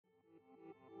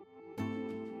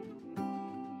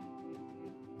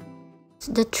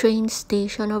The train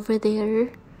station over there.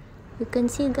 You can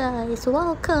see, guys.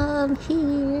 Welcome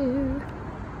here.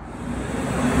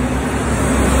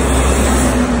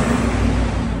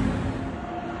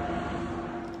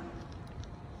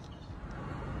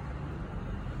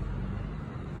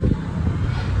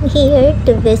 Here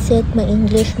to visit my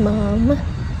English mom.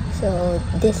 So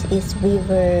this is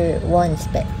River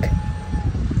Wansbeck.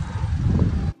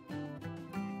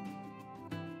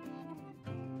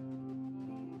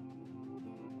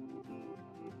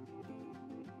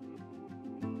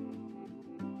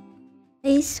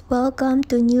 Guys, welcome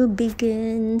to New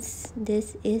Begins.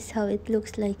 This is how it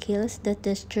looks like, hills. That's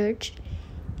the church,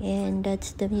 and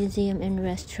that's the museum and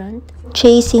restaurant.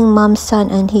 Chasing mom's son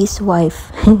and his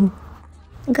wife.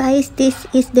 Guys, this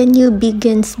is the New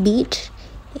Begins beach,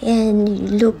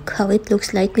 and look how it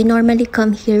looks like. We normally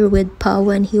come here with Pa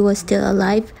when he was still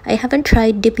alive. I haven't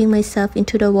tried dipping myself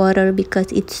into the water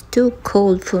because it's too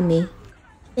cold for me.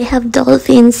 They have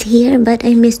dolphins here, but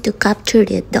I missed to capture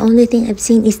it. The only thing I've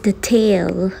seen is the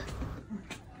tail.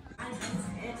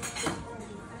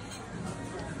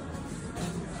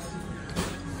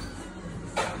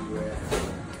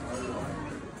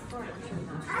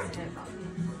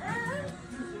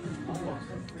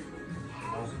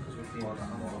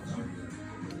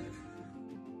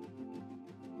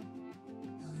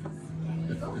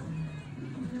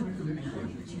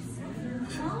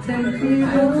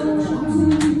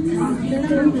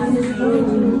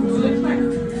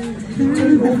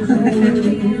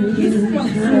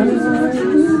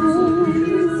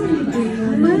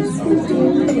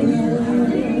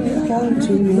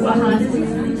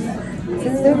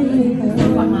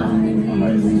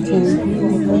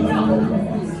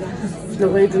 The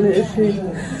way to the issue.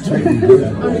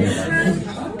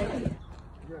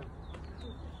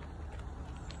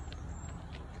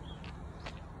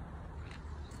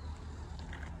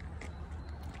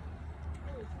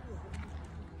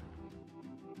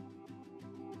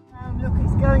 Look,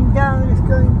 it's going down, it's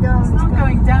going down. It's not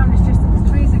going down, it's just that the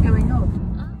trees are going up.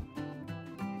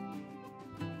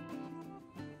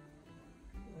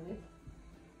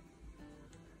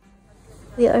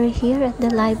 We are here at the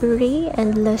library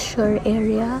and leisure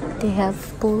area. They have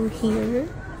pool here.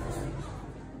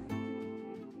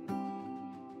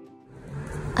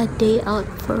 A day out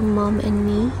for mom and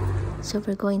me. So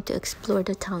we're going to explore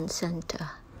the town center.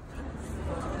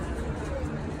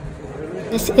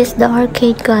 This is the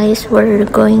arcade, guys. We're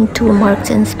going to Marks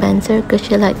and Spencer because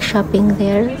she likes shopping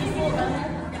there.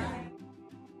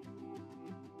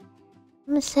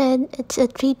 Mom said it's a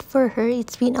treat for her.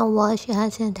 It's been a while she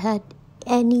hasn't had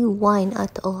any wine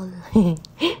at all.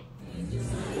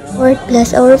 Lord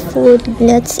bless our food.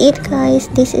 Let's eat, guys.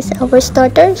 This is our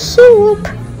starter soup.